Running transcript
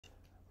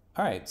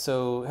All right,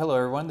 so hello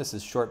everyone, this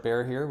is Short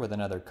Bear here with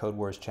another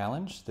Codewars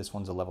challenge. This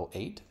one's a level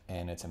 8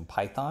 and it's in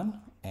Python.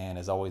 And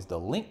as always, the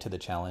link to the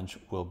challenge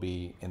will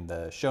be in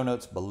the show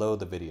notes below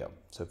the video.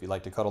 So if you'd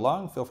like to code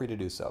along, feel free to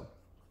do so.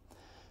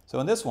 So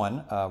in this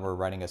one, we're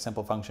writing a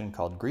simple function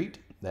called greet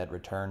that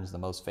returns the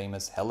most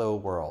famous hello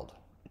world.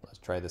 Let's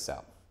try this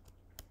out.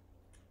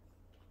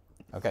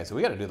 Okay, so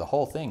we got to do the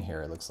whole thing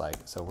here, it looks like.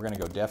 So we're going to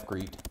go def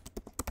greet.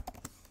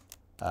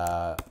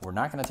 We're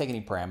not going to take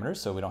any parameters,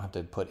 so we don't have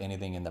to put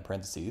anything in the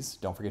parentheses.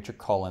 Don't forget your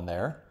colon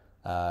there.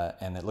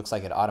 And it looks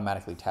like it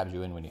automatically tabs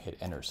you in when you hit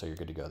enter, so you're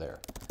good to go there.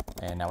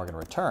 And now we're going to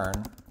return,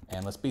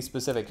 and let's be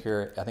specific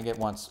here. I think it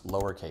wants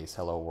lowercase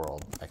hello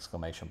world,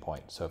 exclamation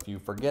point. So if you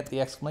forget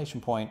the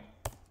exclamation point,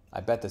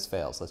 I bet this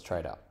fails. Let's try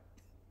it out.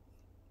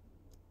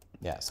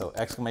 Yeah, so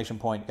exclamation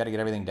point, got to get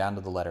everything down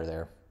to the letter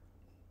there.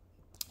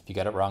 If you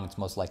got it wrong, it's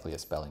most likely a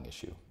spelling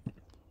issue.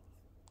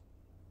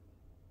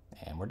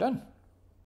 And we're done.